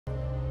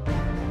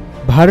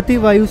भारतीय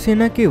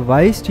वायुसेना के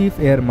vice chief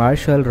air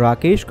marshal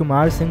Rakesh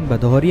Kumar Singh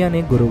Bhadauria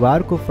ने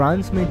गुरुवार को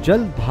फ्रांस में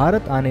जल्द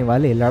भारत आने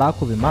वाले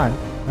लड़ाकू विमान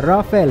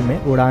राफेल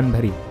में उड़ान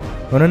भरी।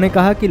 उन्होंने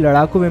कहा कि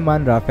लड़ाकू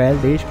विमान राफेल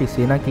देश की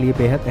सेना के लिए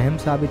बेहद अहम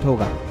साबित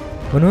होगा।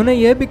 उन्होंने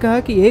यह भी कहा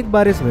कि एक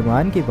बार इस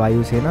विमान की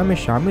वायुसेना में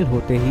शामिल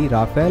होते ही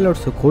राफेल और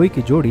सुखोई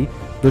की जोड़ी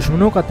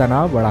दुश्मनों का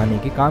तनाव बढ़ाने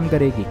के काम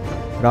करेगी।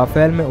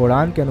 राफेल में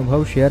उड़ान के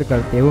अनुभव शेयर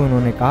करते हुए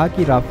उन्होंने कहा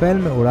कि राफेल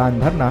में उड़ान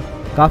भरना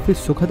काफी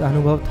सुखद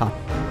अनुभव था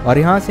और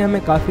यहाँ से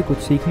हमें काफी कुछ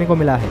सीखने को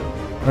मिला है।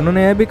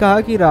 उन्होंने यह भी कहा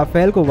कि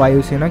राफेल को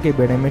वायुसेना के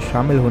बेड़े में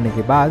शामिल होने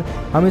के बाद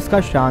हम इसका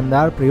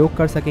शानदार प्रयोग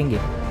कर सकेंगे।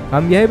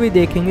 हम यह भी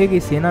देखेंगे कि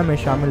सेना में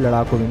शामिल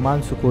लड़ाकू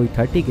विमान सुखोई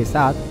 30 के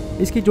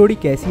साथ इसकी जोड़ी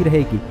कैसी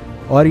रहेगी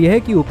और यह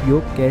कि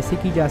उपयोग कैसे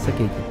की जा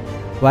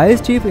सकेगी।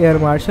 वाइस चीफ एयर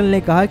मार्शल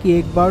ने कहा कि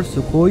एक बार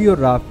सुखोई और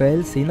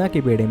राफेल सेना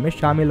के बेड़े में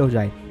शामिल हो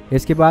जाए,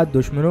 इसके बाद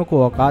दुश्मनों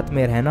को औकात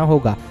में रहना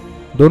होगा।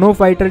 दोनों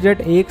फाइटर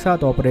जेट एक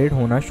साथ ऑपरेट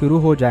होना शुरू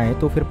हो जाएं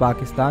तो फिर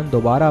पाकिस्तान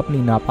दोबारा अपनी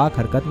नापाक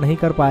हरकत नहीं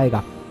कर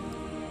पाएगा।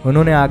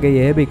 उन्होंने आगे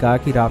यह भी कहा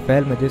कि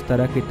राफेल में जिस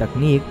तरह की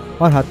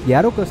तकनीक और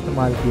हथियारों का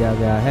इस्तेमाल किया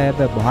गया है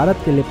वह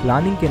भारत के लिए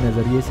प्लानिंग के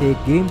नज़रिए से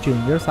एक गेम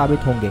चेंजर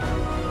साबित होंगे।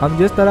 हम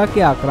जिस तरह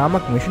के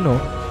आक्रामक मिशनों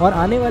और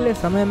आने वाले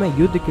समय में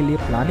युद्ध के लिए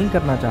प्लानिंग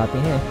करना चाहते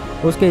हैं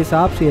उसके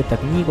हिसाब से ये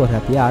तकनीक और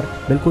हथियार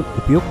बिल्कुल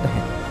उपयुक्त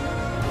हैं।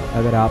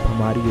 अगर आप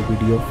हमारी ये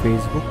वीडियो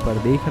फेसबुक पर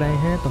देख रहे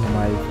हैं तो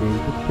हमारे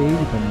फेसबुक पेज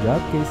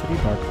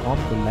PunjabKesari.com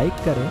को लाइक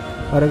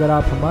करें और अगर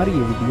आप हमारी ये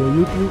वीडियो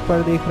यूट्यूब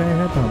पर देख रहे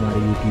हैं तो हमारे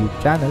यूट्यूब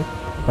चैनल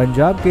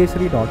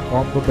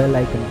PunjabKesari.com को बेल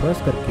आइकन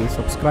प्रेस करके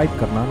सब्सक्राइब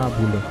करना ना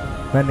भूलें।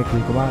 मैं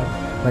निखिल कुमार,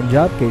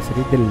 पंजाब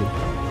केसरी,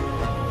 दिल्ली।